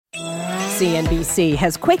CNBC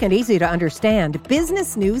has quick and easy to understand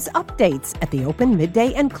business news updates at the open,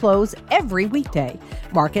 midday, and close every weekday.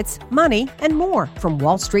 Markets, money, and more from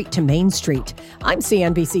Wall Street to Main Street. I'm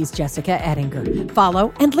CNBC's Jessica Ettinger.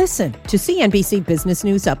 Follow and listen to CNBC Business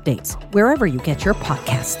News Updates wherever you get your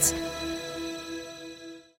podcasts.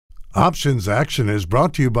 Options Action is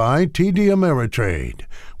brought to you by TD Ameritrade,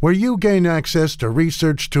 where you gain access to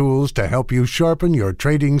research tools to help you sharpen your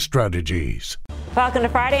trading strategies. Welcome to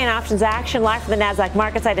Friday and Options Action, live from the NASDAQ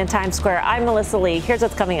market site in Times Square. I'm Melissa Lee. Here's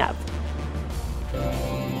what's coming up.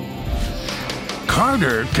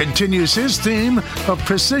 Carter continues his theme of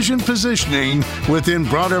precision positioning within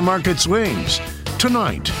broader market swings.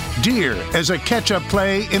 Tonight, Deere as a catch-up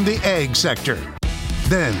play in the ag sector.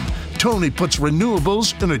 Then, Tony puts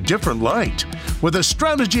renewables in a different light with a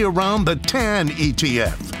strategy around the TAN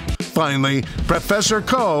ETF. Finally, Professor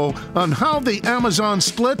Koh on how the Amazon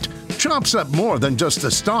split chops up more than just the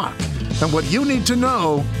stock and what you need to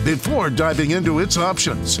know before diving into its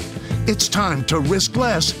options. It's time to risk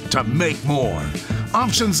less to make more.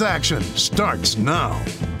 Options Action starts now.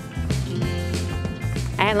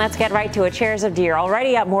 And let's get right to it. Shares of Deere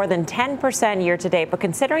already up more than 10% year to date. But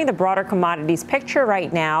considering the broader commodities picture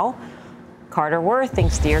right now, Carter Worth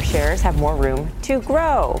thinks Deere shares have more room to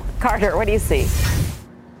grow. Carter, what do you see?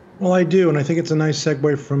 Well, I do, and I think it's a nice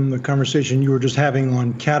segue from the conversation you were just having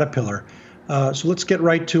on Caterpillar. So let's get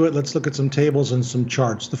right to it. Let's look at some tables and some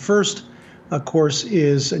charts. The first, of course,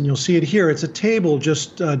 is, and you'll see it here, it's a table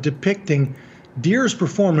just depicting Deere's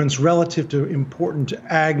performance relative to important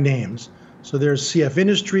ag names. So there's CF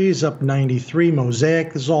Industries up 93,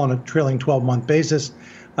 Mosaic, this is all on a trailing 12-month basis,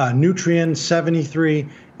 Nutrien 73,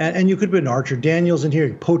 and you could put Archer Daniels in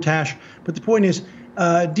here, Potash. But the point is,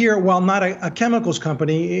 Deere, while not a chemicals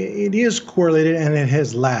company, it is correlated and it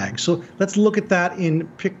has lag. So let's look at that in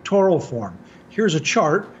pictorial form. Here's a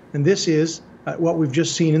chart, and this is what we've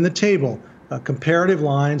just seen in the table, comparative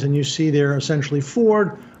lines, and you see there essentially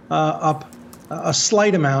Ford up a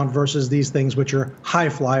slight amount versus these things which are high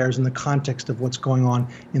flyers in the context of what's going on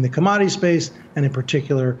in the commodity space, and in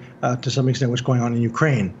particular, to some extent, what's going on in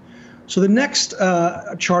Ukraine. So the next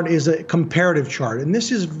chart is a comparative chart. And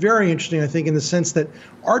this is very interesting, I think, in the sense that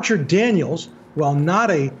Archer Daniels, while not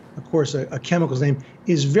of course, a chemicals name,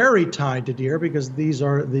 is very tied to Deere because these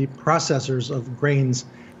are the processors of grains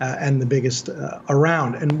and the biggest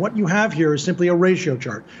around. And what you have here is simply a ratio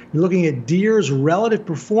chart. You're looking at Deere's relative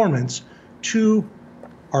performance to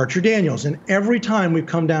Archer Daniels. And every time we've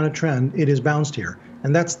come down a trend, it has bounced here.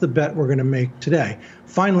 And that's the bet we're going to make today.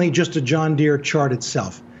 Finally, just a John Deere chart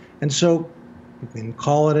itself. And so you can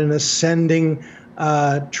call it an ascending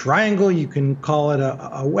triangle. You can call it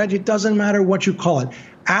a wedge. It doesn't matter what you call it.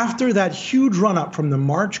 After that huge run up from the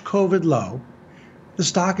March COVID low, the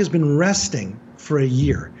stock has been resting for a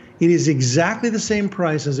year. It is exactly the same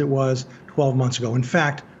price as it was 12 months ago. In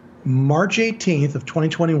fact, March 18th of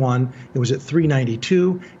 2021, it was at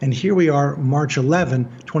 392. And here we are, March 11,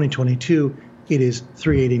 2022, it is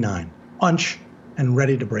 389. Unch and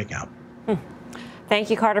ready to break out. Thank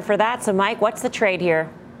you, Carter, for that. So, Mike, what's the trade here?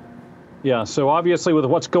 Yeah, so obviously with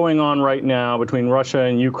what's going on right now between Russia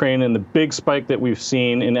and Ukraine and the big spike that we've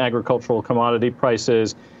seen in agricultural commodity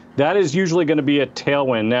prices, that is usually going to be a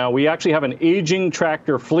tailwind. Now, we actually have an aging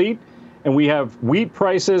tractor fleet, and we have wheat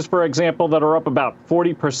prices, for example, that are up about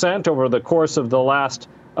 40% over the course of the last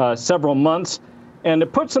several months. And to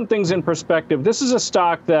put some things in perspective, this is a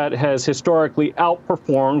stock that has historically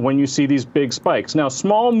outperformed when you see these big spikes. Now,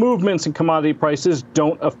 small movements in commodity prices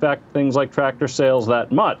don't affect things like tractor sales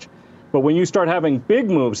that much. But when you start having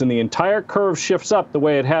big moves and the entire curve shifts up the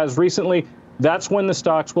way it has recently, that's when the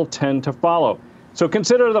stocks will tend to follow. So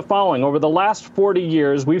consider the following. Over the last 40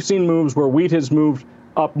 years, we've seen moves where wheat has moved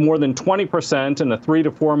up more than 20% in a 3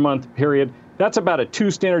 to 4 month period. That's about a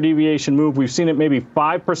 2 standard deviation move. We've seen it maybe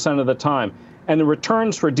 5% of the time. And the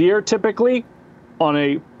returns for Deere typically on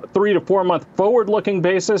a 3 to 4 month forward-looking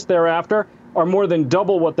basis thereafter are more than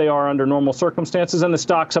double what they are under normal circumstances, and the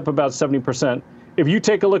stock's up about 70%. If you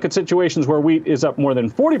take a look at situations where wheat is up more than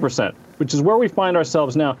 40%, which is where we find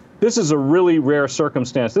ourselves now, this is a really rare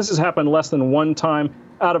circumstance. This has happened less than one time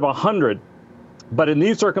out of 100. But in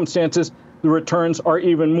these circumstances, the returns are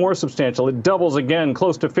even more substantial. It doubles again,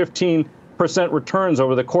 close to 15% returns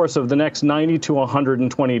over the course of the next 90 to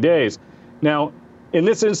 120 days. Now, in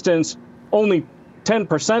this instance, only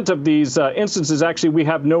 10% of these instances, actually, we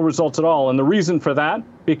have no results at all. And the reason for that,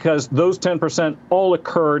 because those 10% all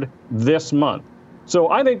occurred this month. So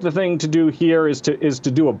I think the thing to do here is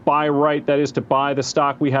to do a buy right, that is to buy the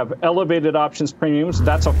stock. We have elevated options premiums.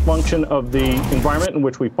 That's a function of the environment in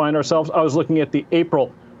which we find ourselves. I was looking at the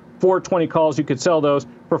April 420 calls, you could sell those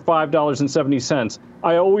for $5.70.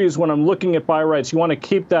 I always, when I'm looking at buy rights, you want to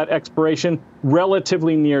keep that expiration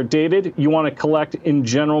relatively near dated. You want to collect, in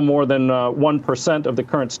general, more than 1% of the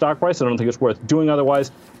current stock price. I don't think it's worth doing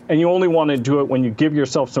otherwise. And you only want to do it when you give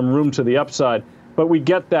yourself some room to the upside. But we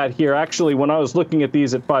get that here. Actually, when I was looking at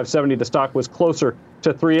these at 570, the stock was closer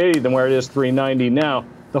to 380 than where it is 390 now.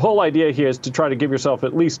 The whole idea here is to try to give yourself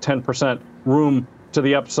at least 10% room to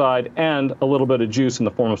the upside and a little bit of juice in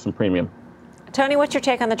the form of some premium. Tony, what's your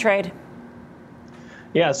take on the trade?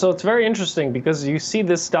 Yeah, so it's very interesting because you see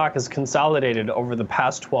this stock has consolidated over the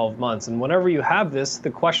past 12 months. And whenever you have this, the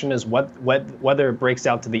question is whether it breaks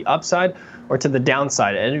out to the upside or to the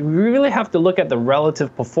downside. And we really have to look at the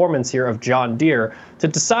relative performance here of John Deere to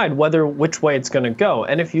decide which way it's going to go.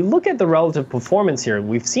 And if you look at the relative performance here,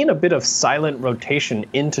 we've seen a bit of silent rotation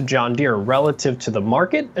into John Deere relative to the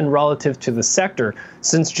market and relative to the sector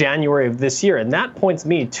since January of this year. And that points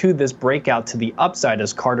me to this breakout to the upside,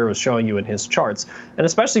 as Carter was showing you in his charts. And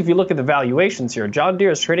especially if you look at the valuations here, John Deere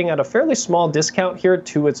is trading at a fairly small discount here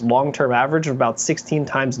to its long-term average of about 16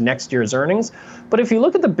 times next year's earnings. But if you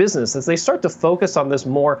look at the business, as they start to focus on this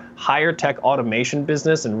more higher tech automation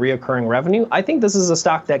business and reoccurring revenue, I think this is a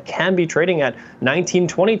stock that can be trading at 19,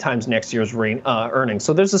 20 times next year's earnings.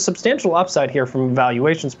 So there's a substantial upside here from a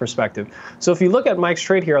valuations perspective. So if you look at Mike's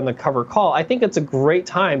trade here on the cover call, I think it's a great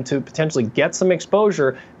time to potentially get some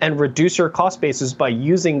exposure and reduce your cost basis by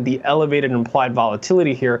using the elevated implied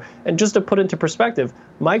volatility here. And just to put into perspective,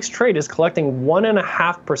 Mike's trade is collecting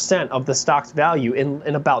 1.5% of the stock's value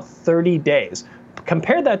in about 30 days.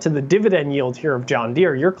 Compare that to the dividend yield here of John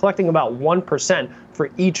Deere. You're collecting about 1%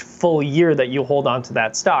 for each full year that you hold on to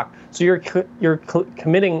that stock. So you're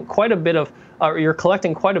committing quite a bit of, you're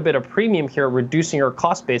collecting quite a bit of premium here, reducing your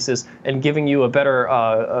cost basis and giving you a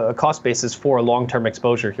better cost basis for a long-term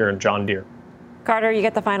exposure here in John Deere. Carter, you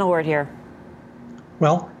get the final word here.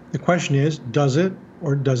 Well, the question is, does it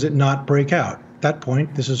or does it not break out? At that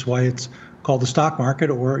point, this is why it's called the stock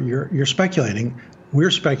market, or you're speculating.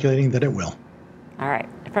 We're speculating that it will. All right.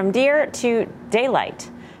 From Deere to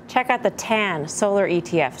Daylight. Check out the TAN solar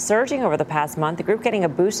ETF, surging over the past month. The group getting a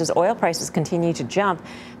boost as oil prices continue to jump.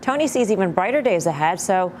 Tony sees even brighter days ahead.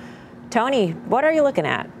 So, Tony, what are you looking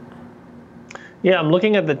at? Yeah, I'm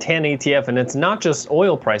looking at the TAN ETF, and it's not just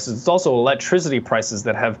oil prices, it's also electricity prices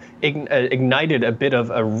that have ignited a bit of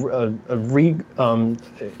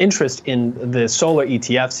interest in the solar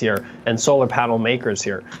ETFs here and solar panel makers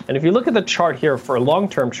here. And if you look at the chart here, for a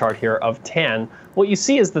long-term chart here of TAN, what you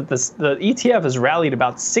see is that the ETF has rallied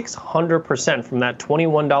about 600% from that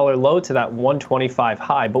 $21 low to that $125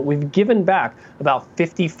 high, but we've given back about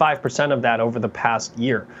 55% of that over the past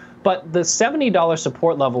year. But the $70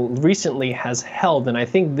 support level recently has held, and I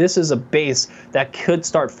think this is a base that could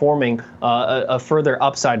start forming a further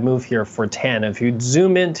upside move here for TAN. If you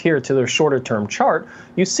zoom in here to the shorter term chart,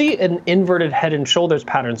 you see an inverted head and shoulders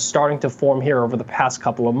pattern starting to form here over the past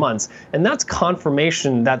couple of months. And that's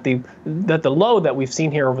confirmation that the low that we've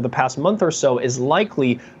seen here over the past month or so is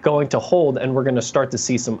likely going to hold, and we're going to start to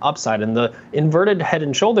see some upside. And the inverted head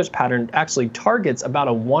and shoulders pattern actually targets about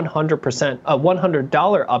a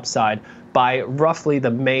 $100 upside by roughly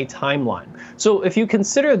the May timeline. So if you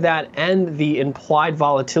consider that and the implied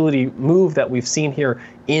volatility move that we've seen here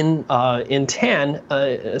in TAN,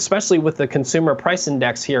 especially with the consumer price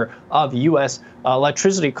index here of U.S.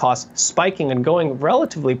 Electricity costs spiking and going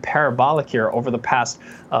relatively parabolic here over the past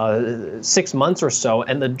 6 months or so,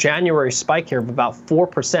 and the January spike here of about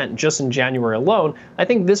 4% just in January alone, I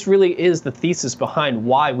think this really is the thesis behind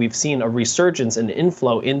why we've seen a resurgence and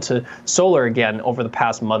inflow into solar again over the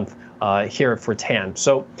past month here for TAN.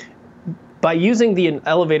 So by using the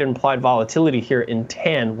elevated implied volatility here in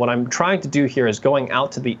TAN, what I'm trying to do here is going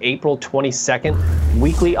out to the April 22nd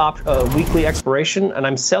weekly expiration, and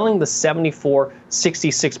I'm selling the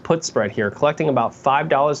 74.66 put spread here, collecting about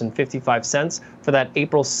 $5.55 for that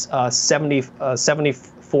April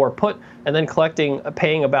 74 put, and then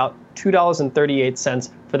paying about $2.38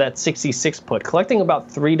 for that 66 put, collecting about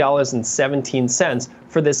 $3.17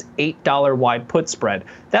 for this $8 wide put spread.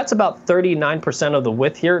 That's about 39% of the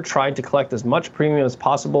width here, trying to collect as much premium as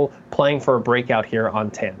possible, playing for a breakout here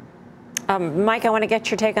on TAN. Mike, I want to get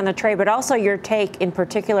your take on the trade, but also your take in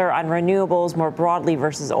particular on renewables more broadly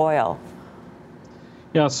versus oil.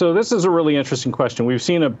 Yeah, so this is a really interesting question. We've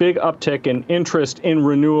seen a big uptick in interest in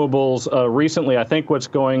renewables recently. I think what's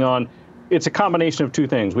going on it's a combination of two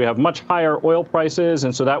things. We have much higher oil prices,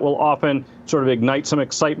 and so that will often sort of ignite some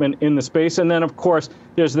excitement in the space. And then, of course,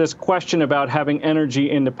 there's this question about having energy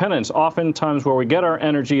independence. Oftentimes where we get our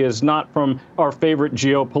energy is not from our favorite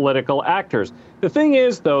geopolitical actors. The thing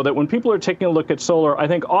is, though, that when people are taking a look at solar, I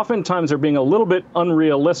think oftentimes they're being a little bit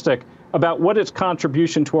unrealistic about what its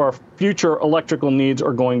contribution to our future electrical needs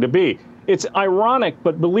are going to be. It's ironic,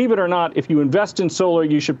 but believe it or not, if you invest in solar,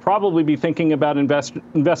 you should probably be thinking about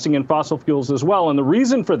investing in fossil fuels as well. And the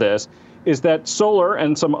reason for this is that solar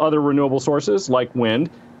and some other renewable sources like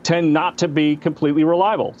wind tend not to be completely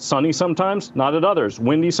reliable. Sunny sometimes, not at others.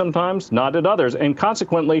 Windy sometimes, not at others. And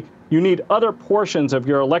consequently, you need other portions of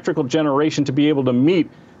your electrical generation to be able to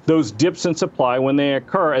meet those dips in supply when they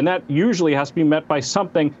occur. And that usually has to be met by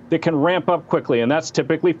something that can ramp up quickly. And that's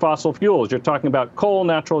typically fossil fuels. You're talking about coal,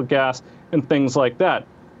 natural gas, and things like that.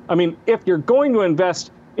 I mean, if you're going to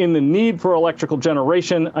invest in the need for electrical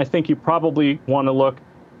generation, I think you probably want to look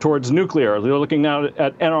towards nuclear. You're looking now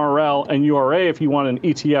at NRL and URA if you want an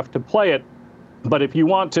ETF to play it. But if you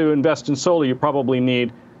want to invest in solar, you probably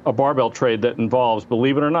need a barbell trade that involves,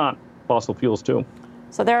 believe it or not, fossil fuels too.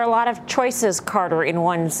 So there are a lot of choices, Carter, in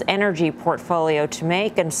one's energy portfolio to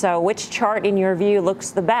make. And so which chart, in your view,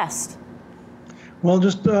 looks the best? Well,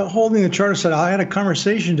 just holding the chart aside, I had a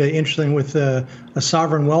conversation today, interesting, with a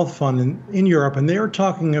sovereign wealth fund in Europe, and they were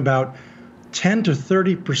talking about 10 to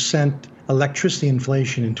 30% electricity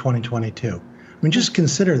inflation in 2022. I mean, just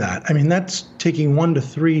consider that. I mean, that's taking 1 to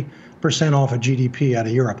 3% off of GDP out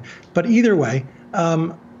of Europe. But either way,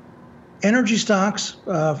 energy stocks,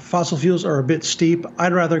 fossil fuels are a bit steep.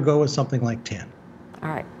 I'd rather go with something like 10. All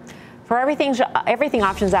right. For everything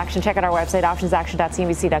Options Action, check out our website,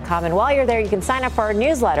 optionsaction.cnbc.com. And while you're there, you can sign up for our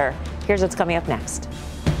newsletter. Here's what's coming up next.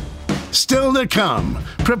 Still to come,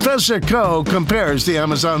 Professor Coe compares the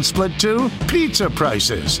Amazon split to pizza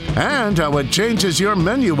prices and how it changes your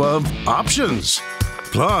menu of options.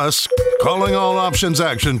 Plus, calling all Options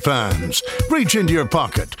Action fans. Reach into your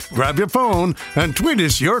pocket, grab your phone, and tweet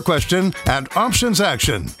us your question at Options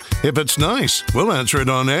Action. If it's nice, we'll answer it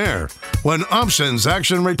on air when Options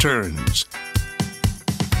Action returns.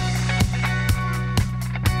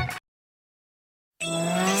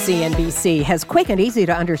 CNBC has quick and easy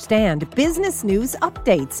to understand business news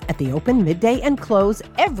updates at the open, midday, and close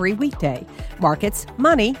every weekday. Markets,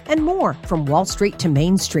 money, and more from Wall Street to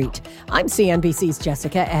Main Street. I'm CNBC's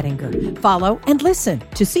Jessica Ettinger. Follow and listen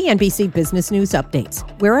to CNBC Business News Updates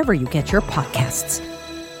wherever you get your podcasts.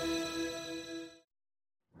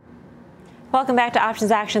 Welcome back to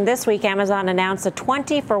Options Action. This week, Amazon announced a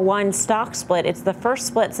 20-for-1 stock split. It's the first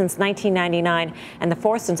split since 1999 and the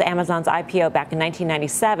fourth since Amazon's IPO back in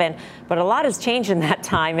 1997. But a lot has changed in that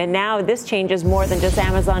time, and now this changes more than just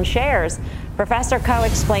Amazon shares. Professor Coe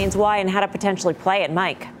explains why and how to potentially play it.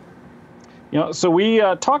 Mike. So we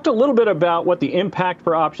talked a little bit about what the impact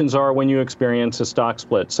for options are when you experience a stock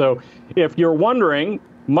split. So if you're wondering,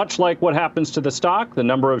 much like what happens to the stock, the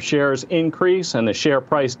number of shares increase and the share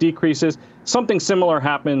price decreases. Something similar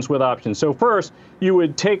happens with options. So first, you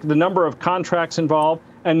would take the number of contracts involved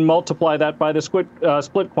and multiply that by the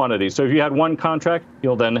split quantity. So if you had one contract,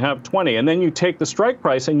 you'll then have 20. And then you take the strike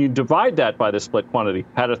price and you divide that by the split quantity.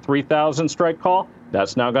 Had a 3,000 strike call,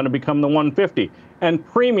 that's now going to become the 150. And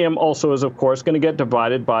premium also is, of course, going to get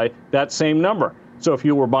divided by that same number. So if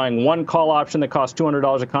you were buying one call option that cost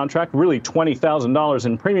 $200 a contract, really $20,000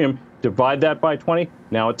 in premium, divide that by 20,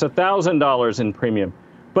 now it's $1,000 in premium.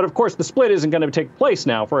 But of course, the split isn't going to take place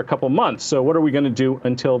now for a couple months. So what are we going to do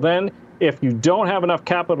until then? If you don't have enough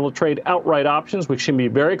capital to trade outright options, which can be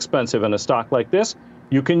very expensive in a stock like this,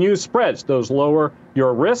 you can use spreads. Those lower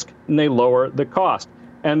your risk and they lower the cost.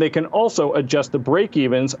 And they can also adjust the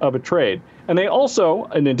break-evens of a trade. And they also,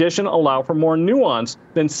 in addition, allow for more nuance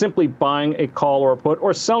than simply buying a call or a put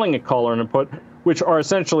or selling a call or a put, which are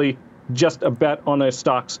essentially just a bet on a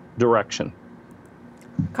stock's direction.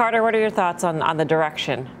 Carter, what are your thoughts on the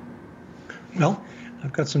direction? Well,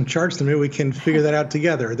 I've got some charts that maybe we can figure that out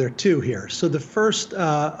together. There are two here. So the first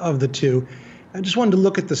of the two, I just wanted to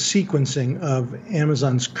look at the sequencing of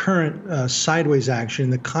Amazon's current sideways action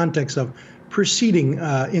in the context of preceding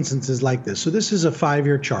instances like this. So this is a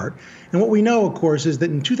 5-year chart. And what we know, of course, is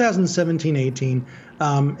that in 2017-18,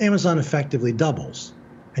 Amazon effectively doubles.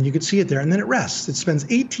 And you can see it there. And then it rests. It spends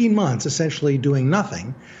 18 months essentially doing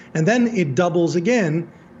nothing. And then it doubles again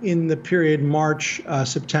in the period March,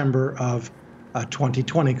 September of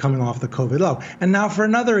 2020, coming off the COVID low. And now for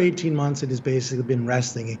another 18 months, it has basically been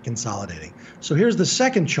resting and consolidating. So here's the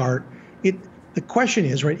second chart. It The question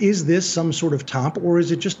is, right, is this some sort of top, or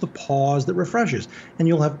is it just the pause that refreshes? And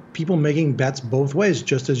you'll have people making bets both ways,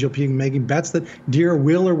 just as you'll be making bets that Deere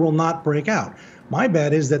will or will not break out. My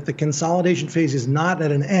bet is that the consolidation phase is not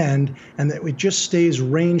at an end and that it just stays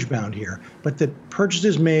range bound here, but that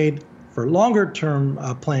purchases made for longer term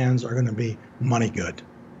plans are going to be money good.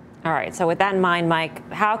 All right. So with that in mind, Mike,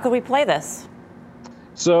 how could we play this?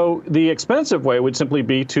 So the expensive way would simply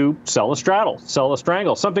be to sell a straddle, sell a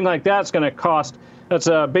strangle. Something like that's going to cost, that's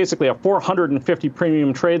basically a 450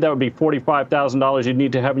 premium trade. That would be $45,000 you'd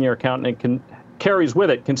need to have in your account, and it carries with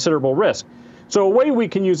it considerable risk. So a way we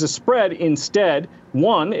can use a spread instead,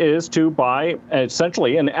 one is to buy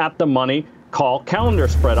essentially an at-the-money call calendar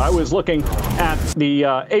spread. I was looking at the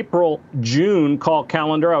April-June call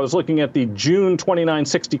calendar. I was looking at the June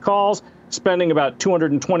 2960 calls, spending about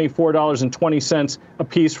 $224.20 a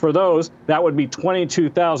piece for those. That would be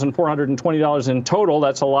 $22,420 in total.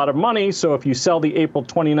 That's a lot of money. So if you sell the April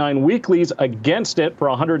 29 weeklies against it for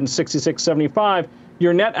 $166.75,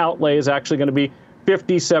 your net outlay is actually going to be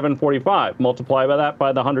 $57.45. Multiply by that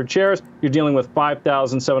by the 100 shares, you're dealing with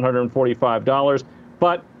 $5,745.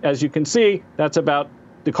 But as you can see, that's about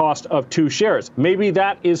the cost of 2 shares. Maybe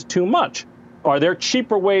that is too much. Are there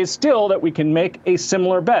cheaper ways still that we can make a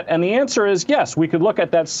similar bet? And the answer is yes. We could look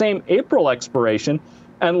at that same April expiration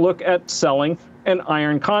and look at selling an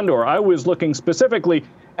iron condor. I was looking specifically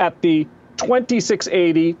at the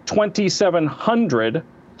 2680, 2700,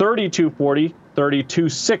 3240,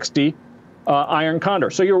 3260 iron condor.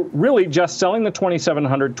 So you're really just selling the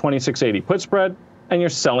 2700, 2680 put spread, and you're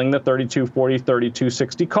selling the 3240,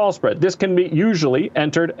 3260 call spread. This can be usually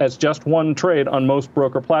entered as just one trade on most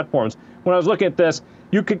broker platforms. When I was looking at this,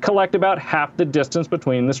 you could collect about half the distance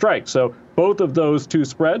between the strikes. So both of those two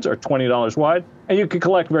spreads are $20 wide, and you could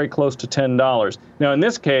collect very close to $10. Now, in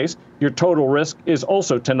this case, your total risk is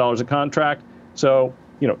also $10 a contract. So,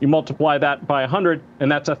 you multiply that by 100,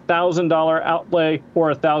 and that's $1,000 outlay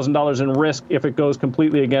or $1,000 in risk if it goes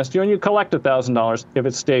completely against you, and you collect $1,000 if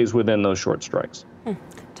it stays within those short strikes.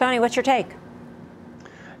 Tony, what's your take?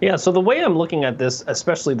 Yeah, so the way I'm looking at this,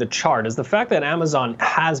 especially the chart, is the fact that Amazon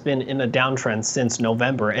has been in a downtrend since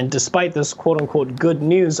November. And despite this quote-unquote good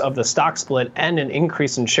news of the stock split and an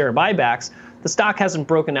increase in share buybacks, the stock hasn't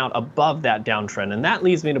broken out above that downtrend. And that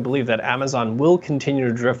leads me to believe that Amazon will continue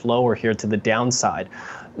to drift lower here to the downside.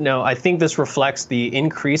 Now, I think this reflects the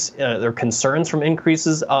increase, their concerns from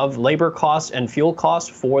increases of labor costs and fuel costs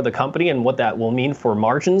for the company and what that will mean for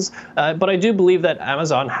margins. But I do believe that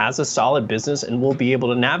Amazon has a solid business and will be able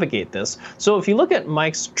to navigate this. So if you look at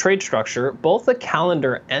Mike's trade structure, both the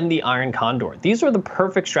calendar and the iron condor, these are the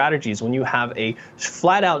perfect strategies when you have a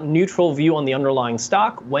flat out neutral view on the underlying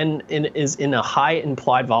stock when it is in a high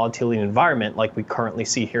implied volatility environment like we currently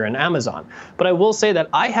see here in Amazon. But I will say that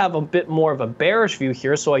I have a bit more of a bearish view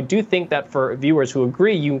here. So I do think that for viewers who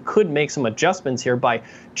agree, you could make some adjustments here by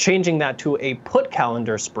changing that to a put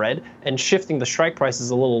calendar spread and shifting the strike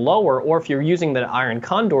prices a little lower, or if you're using the iron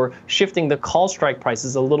condor, shifting the call strike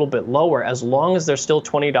prices a little bit lower as long as they're still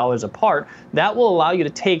 $20 apart. That will allow you to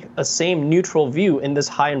take a same neutral view in this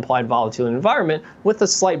high implied volatility environment with a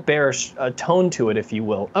slight bearish tone to it, if you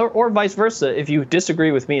will, or vice versa. If you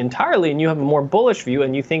disagree with me entirely and you have a more bullish view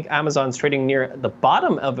and you think Amazon's trading near the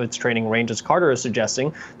bottom of its trading range, as Carter is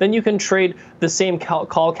suggesting, then you can trade the same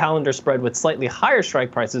call calendar spread with slightly higher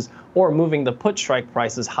strike prices or moving the put strike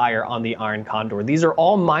prices higher on the iron condor. These are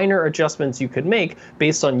all minor adjustments you could make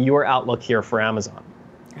based on your outlook here for Amazon.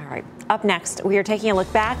 All right. Up next, we are taking a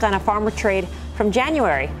look back on a farmer trade from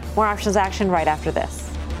January. More options action right after this.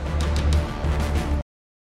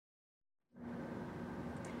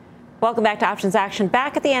 Welcome back to Options Action.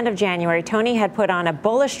 Back at the end of January, Tony had put on a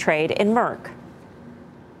bullish trade in Merck.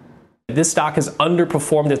 This stock has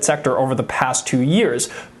underperformed its sector over the past 2 years.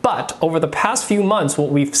 But over the past few months, what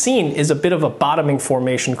we've seen is a bit of a bottoming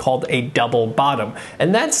formation called a double bottom.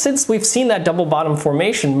 And that's since we've seen that double bottom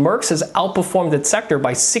formation, Merck's has outperformed its sector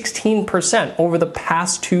by 16% over the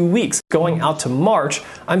past 2 weeks. Going out to March,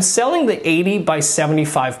 I'm selling the 80 by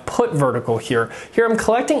 75 put vertical here. Here I'm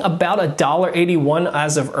collecting about $1.81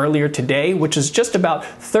 as of earlier today, which is just about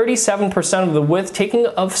 37% of the width, taking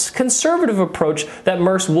a conservative approach that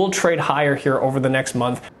Merck's will trade higher here over the next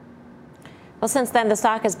month. Well, since then, the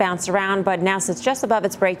stock has bounced around, but now sits just above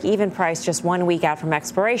its break-even price just 1 week out from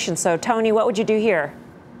expiration. So, Tony, what would you do here?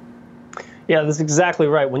 Yeah, that's exactly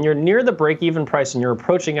right. When you're near the break-even price and you're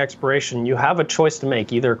approaching expiration, you have a choice to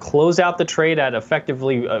make. Either close out the trade at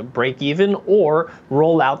effectively break-even or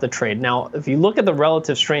roll out the trade. Now, if you look at the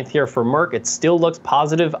relative strength here for Merck, it still looks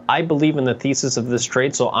positive. I believe in the thesis of this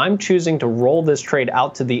trade, so I'm choosing to roll this trade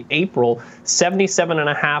out to the April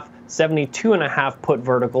 77.5, 72.5 put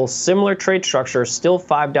verticals, similar trade structure, still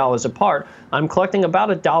 $5 apart. I'm collecting about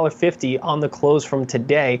 $1.50 on the close from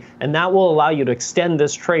today, and that will allow you to extend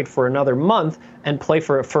this trade for another month and play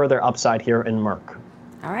for a further upside here in Merck.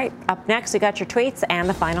 All right, up next, we got your tweets and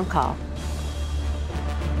the final call.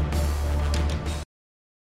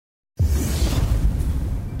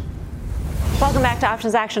 Welcome back to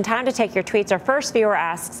Options Action. Time to take your tweets. Our first viewer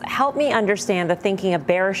asks, help me understand the thinking of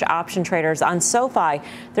bearish option traders on SoFi.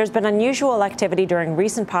 There's been unusual activity during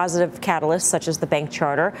recent positive catalysts, such as the bank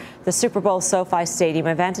charter, the Super Bowl SoFi Stadium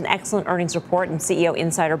event, an excellent earnings report, and CEO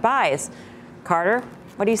insider buys. Carter,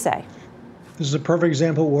 what do you say? This is a perfect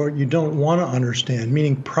example where you don't want to understand,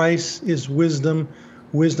 meaning price is wisdom.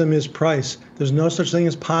 Wisdom is price. There's no such thing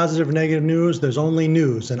as positive or negative news. There's only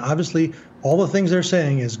news. And obviously, all the things they're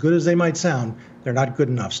saying, as good as they might sound, they're not good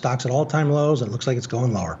enough. Stock's at all-time lows. It looks like it's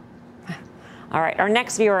going lower. All right. Our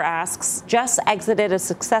next viewer asks, just exited a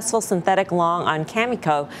successful synthetic long on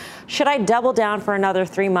Cameco. Should I double down for another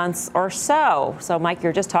 3 months or so? So, Mike,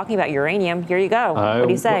 you're just talking about uranium. Here you go. What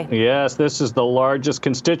do you say? Yes, this is the largest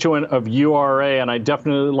constituent of URA, and I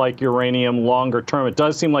definitely like uranium longer term. It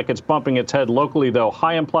does seem like it's bumping its head locally, though.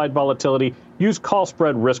 High implied volatility. Use call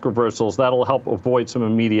spread risk reversals. That'll help avoid some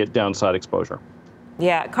immediate downside exposure.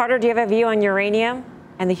 Yeah. Carter, do you have a view on uranium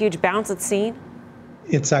and the huge bounce it's seen?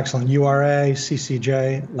 It's excellent. URA,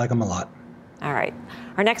 CCJ, like them a lot. All right.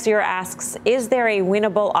 Our next viewer asks, is there a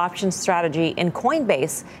winnable option strategy in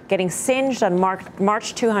Coinbase getting singed on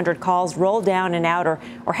March 200 calls, roll down and out,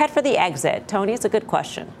 or head for the exit? Tony, it's a good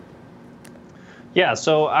question. Yeah,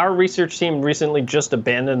 so our research team recently just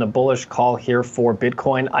abandoned a bullish call here for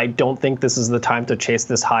Bitcoin. I don't think this is the time to chase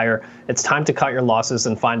this higher. It's time to cut your losses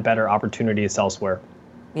and find better opportunities elsewhere.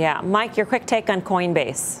 Yeah. Mike, your quick take on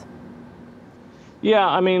Coinbase. Yeah,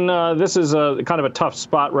 I mean, this is a kind of a tough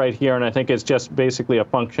spot right here, and I think it's just basically a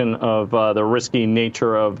function of the risky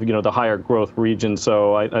nature of, the higher growth region.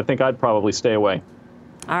 So I think I'd probably stay away.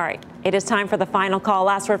 All right. It is time for the final call.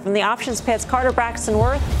 Last word from the options pits. Carter Braxton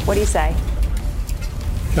Worth, what do you say?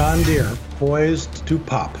 John Deere, poised to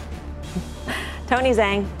pop. Tony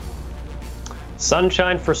Zhang.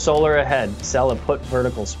 Sunshine for solar ahead. Sell a put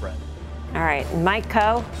vertical spread. All right. Mike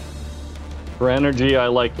Coe. For energy, I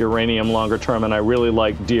like uranium longer term, and I really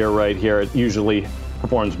like Deere right here. It usually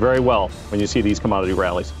performs very well when you see these commodity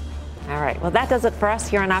rallies. All right. Well, that does it for us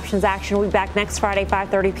here on Options Action. We'll be back next Friday,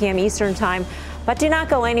 5:30 p.m. Eastern Time. But do not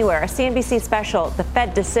go anywhere. A CNBC special, The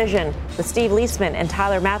Fed Decision, with Steve Leisman and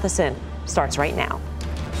Tyler Matheson, starts right now.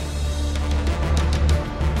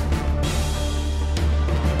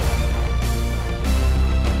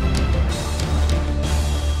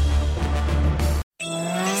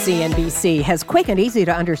 CNBC has quick and easy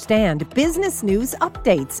to understand business news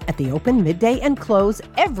updates at the open, midday, and close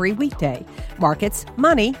every weekday. Markets,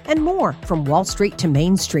 money, and more from Wall Street to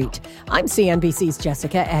Main Street. I'm CNBC's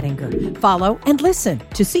Jessica Ettinger. Follow and listen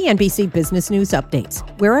to CNBC Business News Updates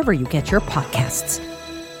wherever you get your podcasts.